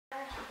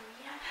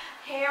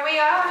Here we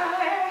are.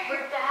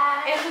 We're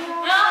back. In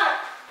the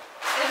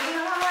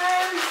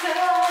arms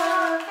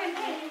of an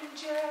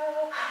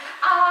angel.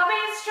 I'll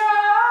be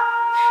strong.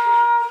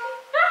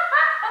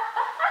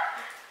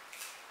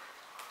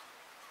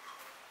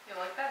 You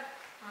like that?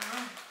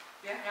 Mm-hmm.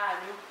 Yeah. Yeah,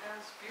 I do. That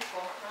was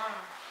beautiful. Mm.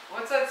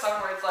 What's that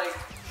song where it's like,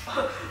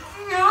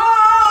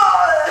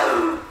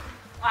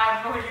 I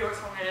have no idea what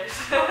song it is.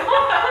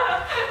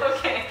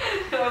 okay,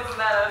 it wasn't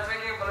that. I was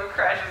thinking about a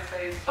Crash's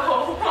face. But...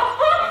 Oh.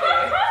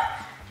 Okay.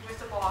 Where's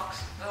the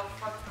box? Oh,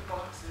 fuck the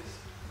boxes.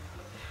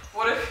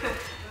 What if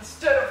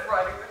instead of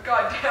riding the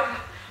goddamn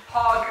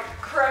hog,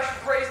 Crash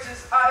raised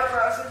his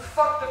eyebrows and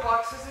fucked the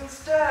boxes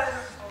instead?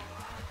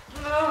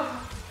 No.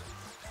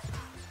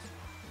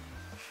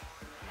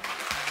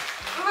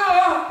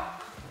 No.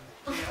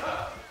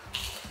 Yeah.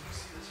 You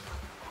see this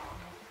fucking hog?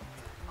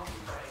 I'll be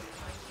riding it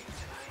like you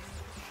tonight.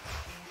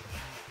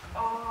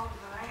 All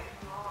night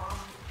long.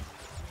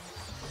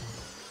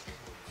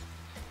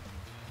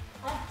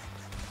 Oh.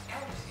 Yeah,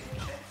 you see that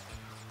shit?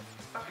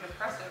 It's fucking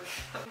impressive.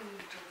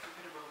 Don't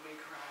forget about me,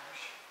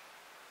 Crash.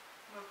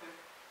 Okay.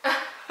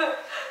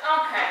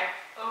 Okay.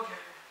 Okay.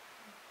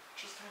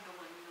 Just had to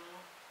let you know.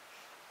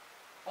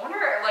 I wonder,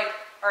 like,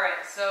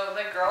 alright, so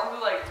the girl who,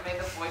 like, made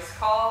the voice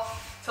call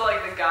to,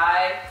 like, the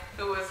guy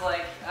who was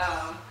like,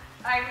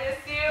 I miss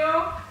you,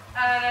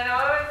 and I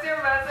know it was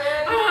your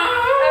message.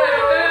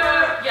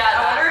 Yeah,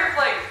 I wonder if,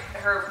 like,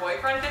 her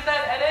boyfriend did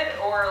that edit,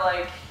 or,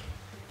 like,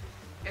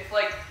 if,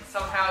 like,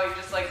 somehow he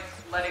just, like,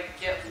 let it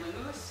get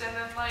loose, and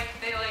then, like,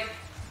 they, like,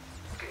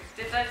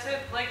 did that to,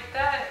 like,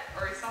 that,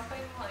 or something,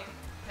 like,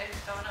 I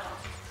just don't know.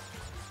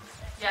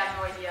 Yeah, I have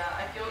no idea.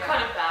 I feel Yeah.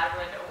 kind of bad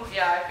when I know.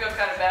 Yeah, I feel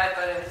kind of bad,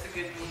 but it's a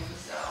good meme,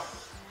 so.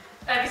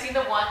 Have you seen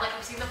the one, like, have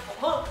you seen the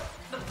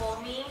full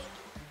meme?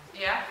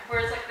 Yeah? Where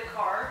it's, like, the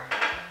car?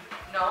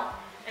 No?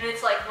 And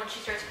it's, like, when she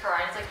starts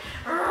crying, it's like,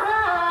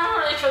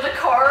 they show the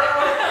car.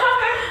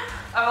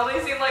 I've only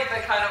seen, like, the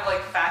kind of,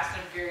 like, Fast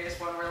and Furious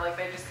one where, like,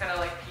 they just kind of,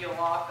 like, peel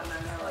off, and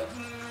then they're like,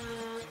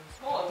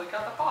 oh, we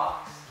got the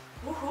box.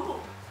 Woohoo.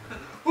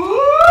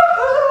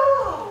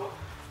 Woohoo!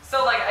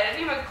 So, like, I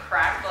didn't even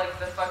crack, like,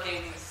 the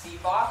fucking C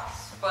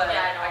box, but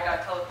Yeah, I know. I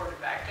got teleported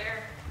back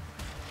there.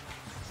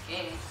 This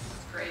game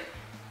is great.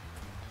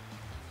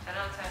 10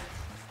 out of 10.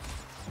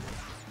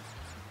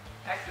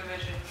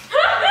 Activision.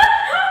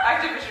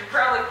 Activision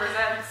proudly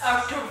presents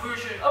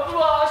Activision, a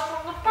blast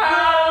from the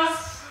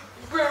past.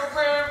 It's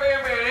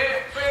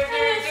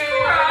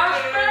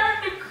Crash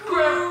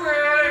Bandicoot.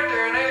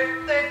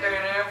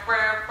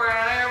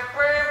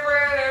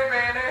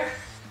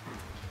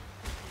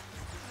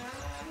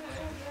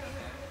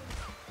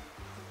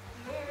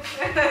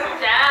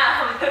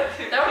 Damn,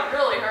 that would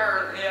really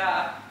hurt.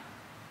 Yeah.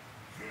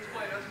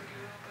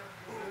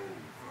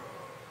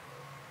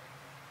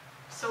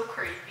 So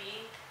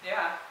creepy.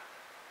 Yeah.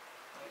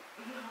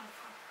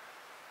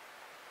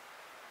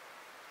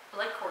 I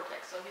like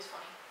Cortex, though. He's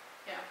funny.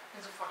 Yeah.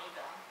 He's a funny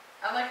villain.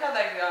 I like how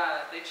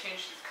they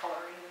changed his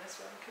coloring in this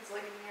one, because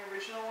like in the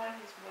original one,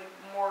 he's like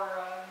more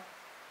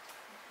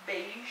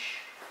beige.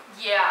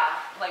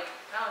 Yeah. Like,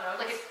 I don't know.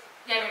 Like, just-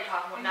 yeah, I know what you're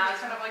talking about. he's Now just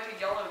he's kind of like a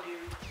yellow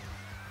dude.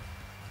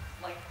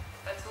 Like,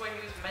 that's the way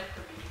he was meant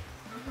to be.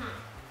 Mm-hmm.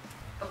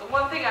 But the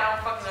one thing I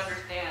don't fucking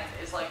understand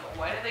is like,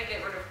 why did they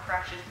get rid of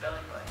Crash's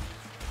belly button?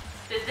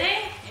 Did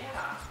they?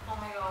 Yeah. Oh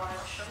my god.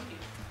 I'll show you.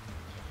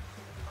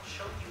 I'll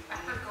show you. I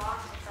forgot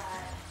about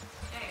that.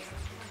 Yeah, you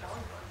have a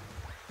belly button.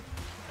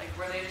 Like,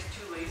 were they just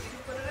too lazy to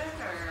put it in,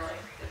 or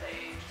like, did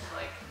they just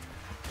like,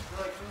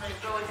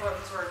 belly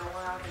buttons were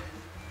allowed in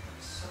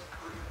South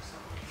Korea or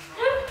something?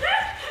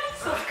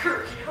 South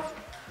Korea.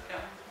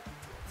 Yeah.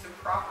 It's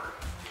improper.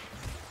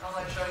 I don't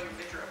like showing your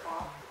midriff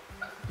off.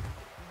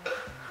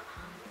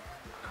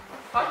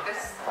 Fuck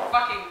this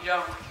fucking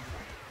jump.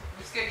 I'm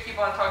just gonna keep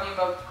on talking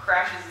about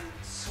Crash's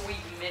sweet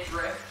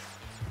midriff.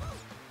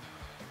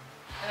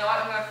 You know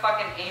what? I'm gonna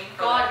fucking aim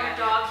for God, that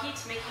your guy. dog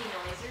keeps making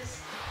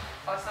noises.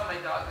 Oh, it's not my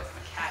dog, that's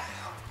my cat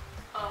now.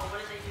 Oh,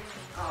 what are they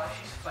doing? Oh,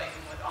 she's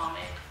fighting with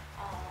Ahmed.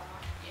 Oh,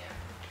 Yeah.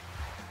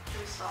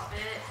 should we stop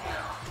it?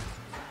 No.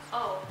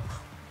 Oh.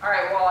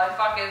 Alright, well, I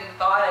fucking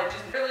thought I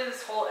just... Really,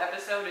 this whole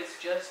episode is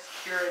just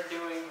Kira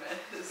doing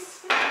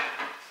this.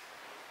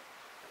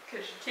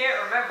 Because you can't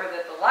remember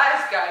that the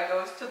last guy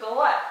goes to the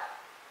left.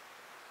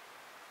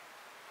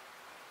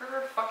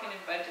 Whoever fucking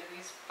invented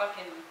these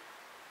fucking...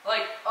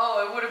 Like,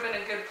 oh, it would have been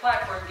a good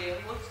platform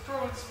game. Let's throw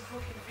in some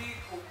fucking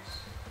vehicles.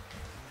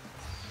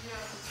 Yeah,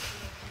 that's a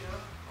good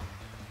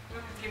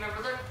idea. Do you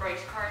remember the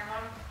race car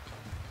one?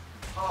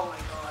 Oh my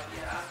god,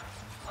 yeah.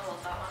 I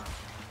love that one.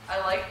 I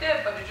liked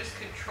it, but it just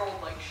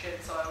controlled like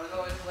shit, so I was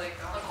always like,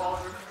 oh, Like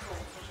all your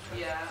controls.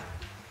 yeah.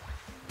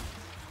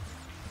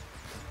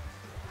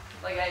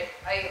 Like I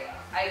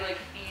like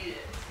hated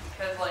it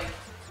because like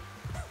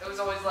it was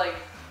always like,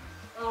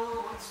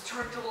 oh, let's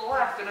turn to the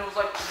left, and it was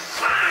like,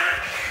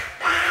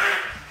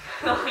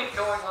 like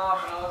going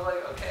off, and I was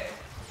like, okay.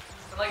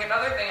 And like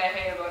another thing I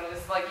hate about it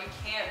is like you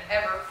can't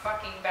ever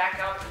fucking back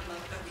up in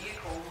like the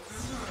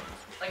vehicles.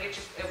 Like it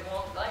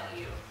won't let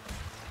you.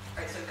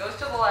 Alright, so it goes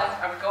to the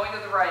left, I'm going to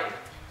the right.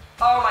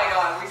 Oh my god.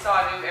 we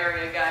saw a new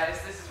area, guys.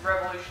 This is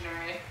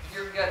revolutionary.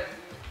 You're good.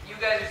 You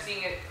guys are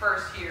seeing it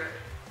first here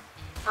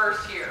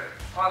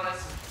on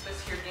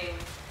this here game.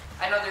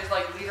 I know there's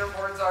like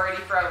leaderboards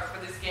already for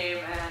this game,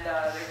 and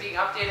they're being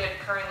updated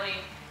currently.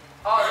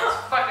 Oh, that's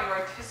fucking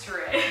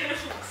rotisserie. It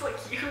looks like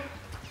you.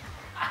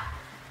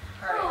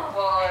 Alright,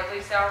 well, at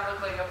least I don't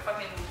look like a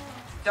fucking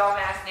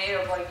dumbass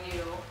native like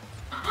you.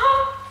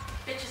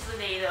 Bitch is the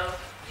native.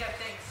 Yeah,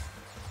 thanks.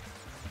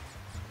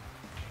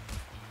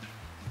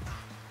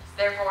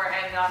 Therefore,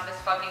 I'm not this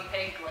fucking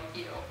pig like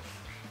you.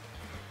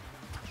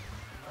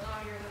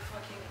 Oh, you're the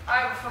fucking...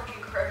 I'm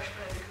fucking Crash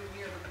Bandicoot,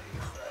 you're the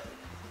pig stud.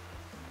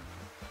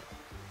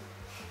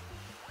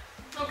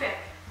 Okay.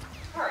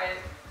 Alright.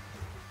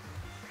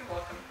 You're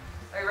welcome.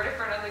 Are you ready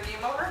for another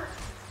game over?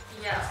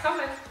 Yeah. It's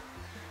coming.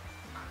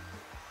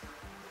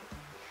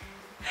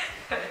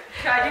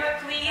 Can I do it,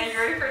 please? Are you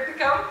ready for it to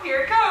come? Here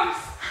it comes.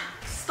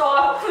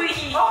 Stop,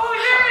 please. Oh,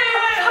 here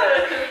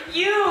it is.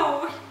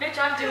 You! Bitch,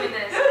 I'm doing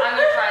this. I'm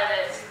gonna try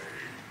this.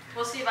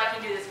 We'll see if I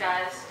can do this,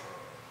 guys.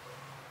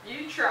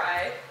 You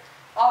try.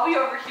 I'll be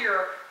over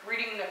here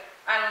reading,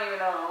 I don't even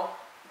know,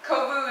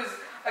 Kobu's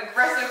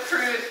aggressive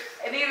crude,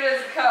 and even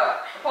as a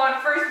cub.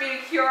 Upon first meeting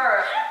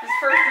KYRA, his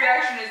first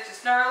reaction is to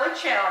snarl a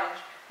challenge.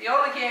 The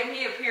only game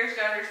he appears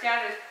to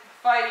understand is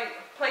fighting.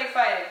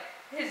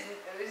 His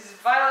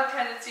violent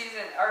tendencies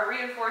are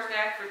reinforced in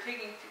act for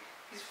taking.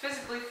 He's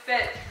physically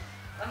fit,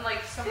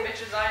 unlike some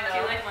bitches I know. Do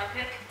you like my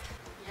pick?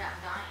 Yeah,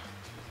 I'm dying.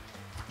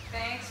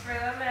 Thanks for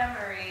the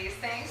memories.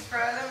 Thanks for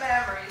the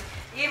memories.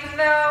 Even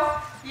though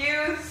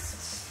you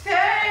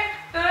say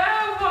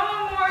that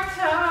one more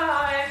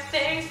time.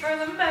 Thanks for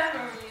the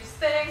memories.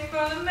 Thanks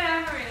for the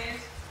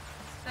memories.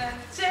 And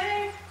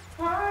take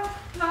one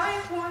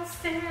life, one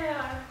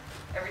stand.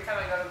 Every time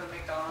I go to the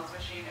McDonald's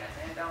machine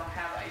and they don't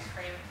have ice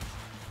cream,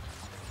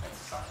 that's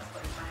a song that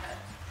plays in my head.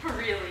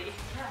 Really?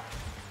 Yeah.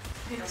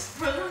 Thanks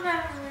for the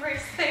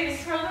memories.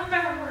 Thanks for the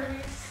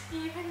memories.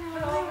 Even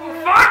though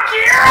Fuck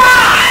you!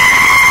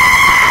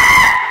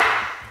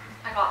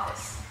 I got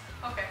this.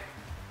 Okay.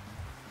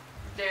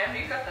 Damn,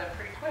 you got that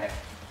pretty quick.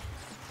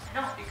 I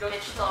know. He goes Bitch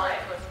to the thought I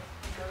right. couldn't.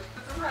 He goes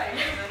to the right,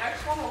 and the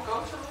next one will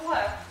go to the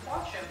left.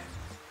 Watch him.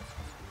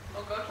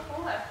 He'll go to the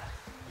left.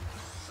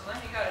 So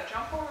then you gotta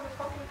jump over the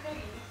fucking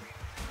piggy.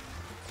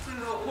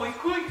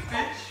 Oink oink,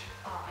 bitch.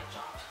 Oh, I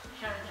jumped.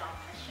 Should I jump?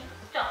 I should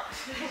have jumped.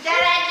 Should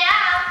I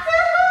jump?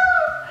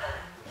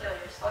 Kill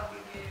yourself.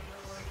 Fucking game. I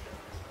don't wanna kill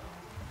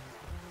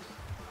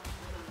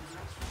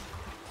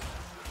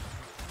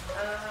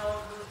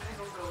myself. The pig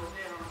will go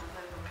down, and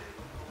then the pig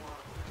will go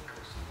up, and then it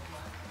goes to the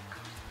left, and it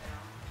goes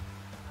down.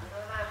 And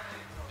then that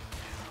pig goes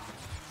down.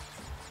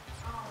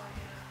 Oh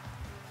yeah.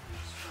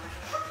 Just try to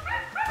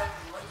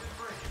fucking like the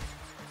bridge.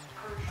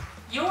 Persia.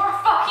 You're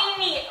fucking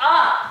me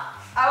up.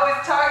 I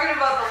was talking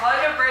about the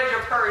London Bridge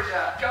of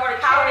Persia.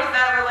 How does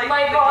that relate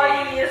My to the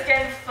body game? is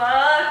getting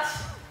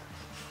fucked.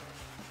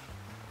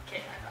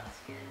 Okay, I got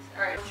this.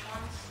 Alright. Which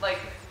ones?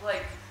 Like,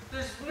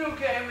 this new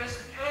game is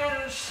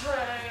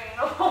insane.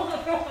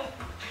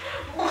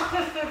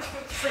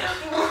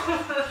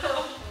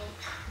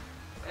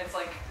 It's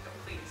like,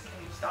 please, can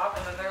you stop?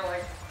 And then they're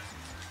like,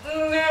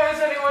 has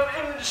anyone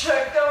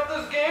checked out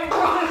this game?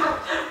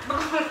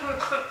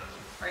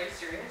 Are you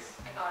serious?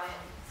 I got it.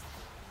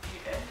 You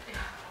did? Yeah.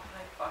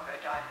 Like, fuck, I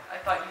died. I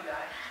thought you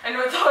died. I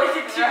know it's all I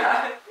did too.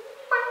 Yeah.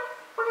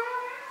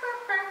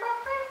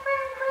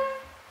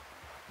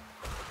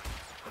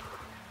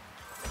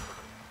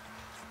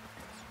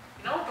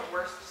 You know what the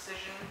worst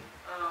decision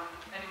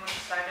anyone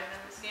decided in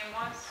this game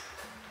was?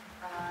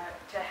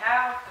 To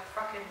have the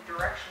fucking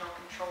directional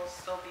controls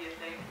still be a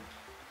thing.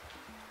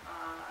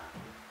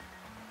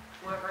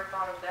 Whoever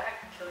thought of that,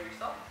 kill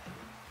yourself.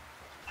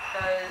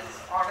 Because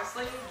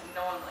honestly,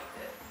 no one liked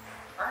it.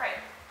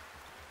 Alright.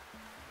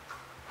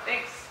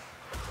 Thanks.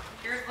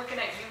 Here's looking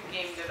at you,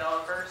 game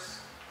developers.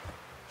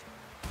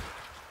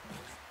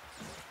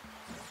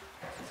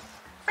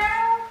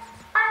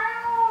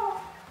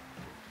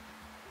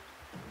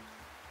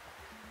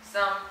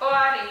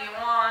 Somebody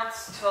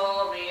once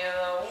told me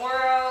the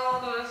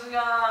world was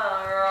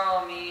gonna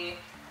roll me.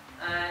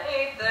 I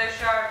ain't the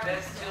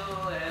sharpest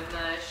tool in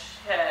the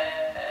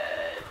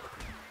shed.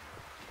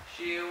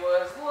 She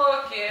was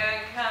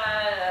looking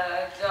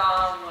kinda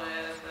dumb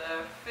with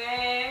a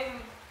finger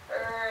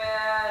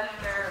and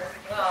her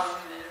thumb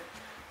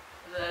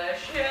in the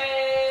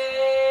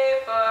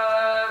shape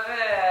of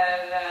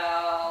an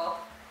L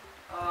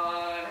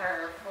on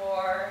her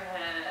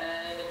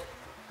forehead.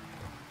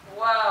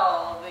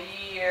 Well, the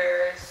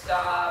years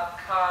stopped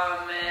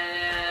coming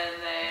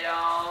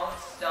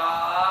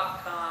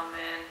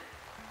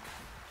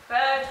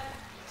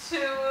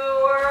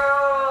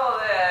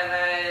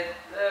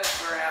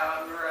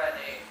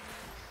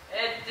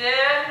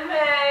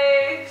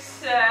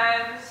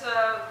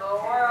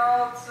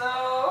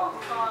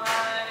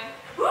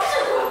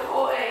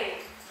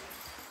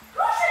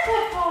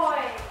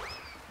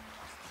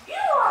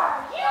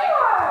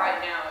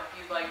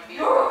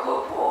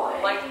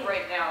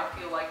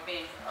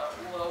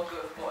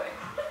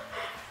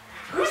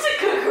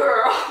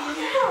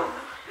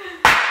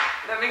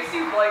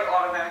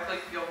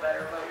automatically feel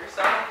better about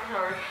yourself.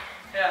 Sorry.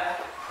 Yeah.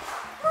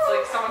 It's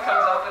like someone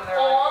comes up and they're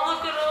like, Oh,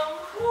 look at him.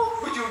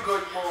 "Would you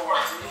good boy?"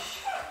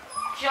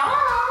 John.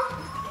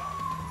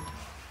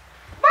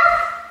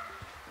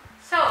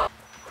 So.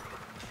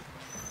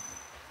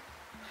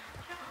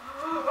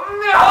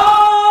 No!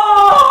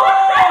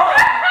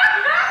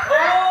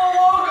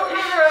 Oh,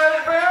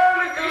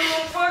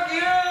 Bandicoot, fuck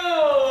you!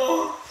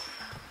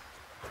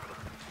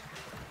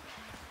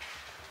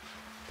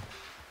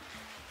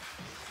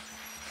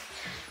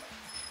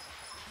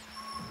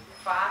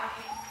 If I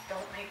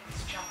don't make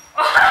this jump.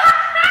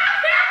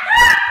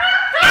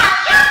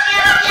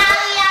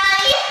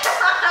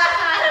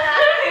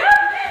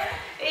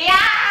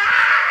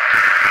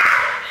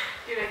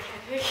 Dude, I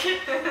can't take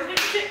it. I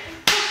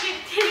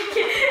can't take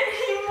it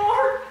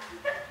anymore.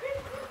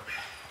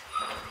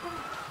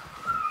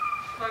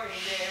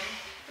 Fucking game.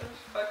 This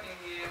fucking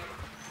game.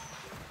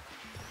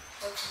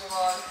 Let's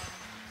vlog.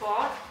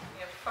 Vlog?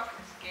 Yeah, fuck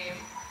this game.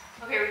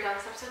 Okay, we're done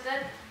this episode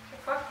then? Yeah,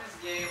 fuck this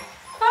game.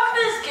 Fuck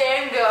this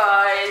game,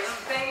 guys.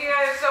 Thank you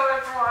guys so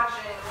much for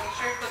watching. Make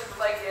sure to click the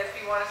like if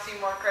you want to see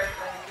more Crash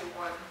Bandicoot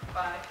 1.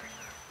 Bye.